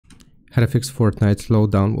How to fix Fortnite slow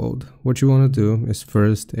download. What you want to do is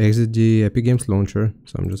first exit the Epic Games launcher.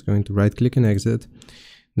 So I'm just going to right click and exit.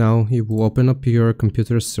 Now you will open up your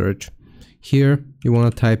computer search. Here you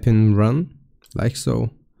want to type in run, like so.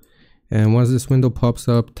 And once this window pops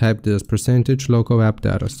up, type this % local app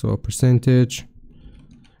data. So %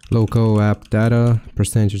 local app data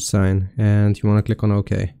 %, and you want to click on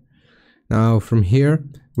OK. Now from here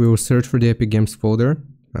we will search for the Epic Games folder.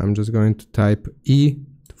 I'm just going to type E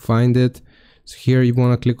to find it. So here you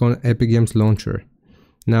want to click on Epic Games launcher.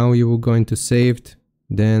 Now you will go into saved,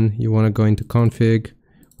 then you want to go into config,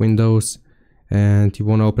 Windows, and you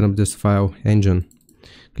want to open up this file, engine.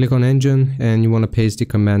 Click on engine and you want to paste the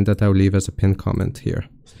command that I'll leave as a pinned comment here.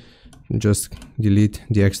 Just delete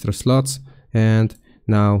the extra slots, and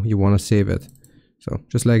now you want to save it. So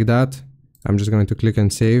just like that, I'm just going to click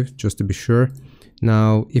and save just to be sure.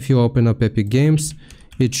 Now if you open up Epic Games,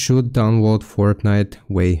 it should download Fortnite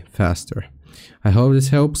way faster. I hope this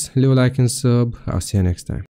helps. Leave a like and sub. I'll see you next time.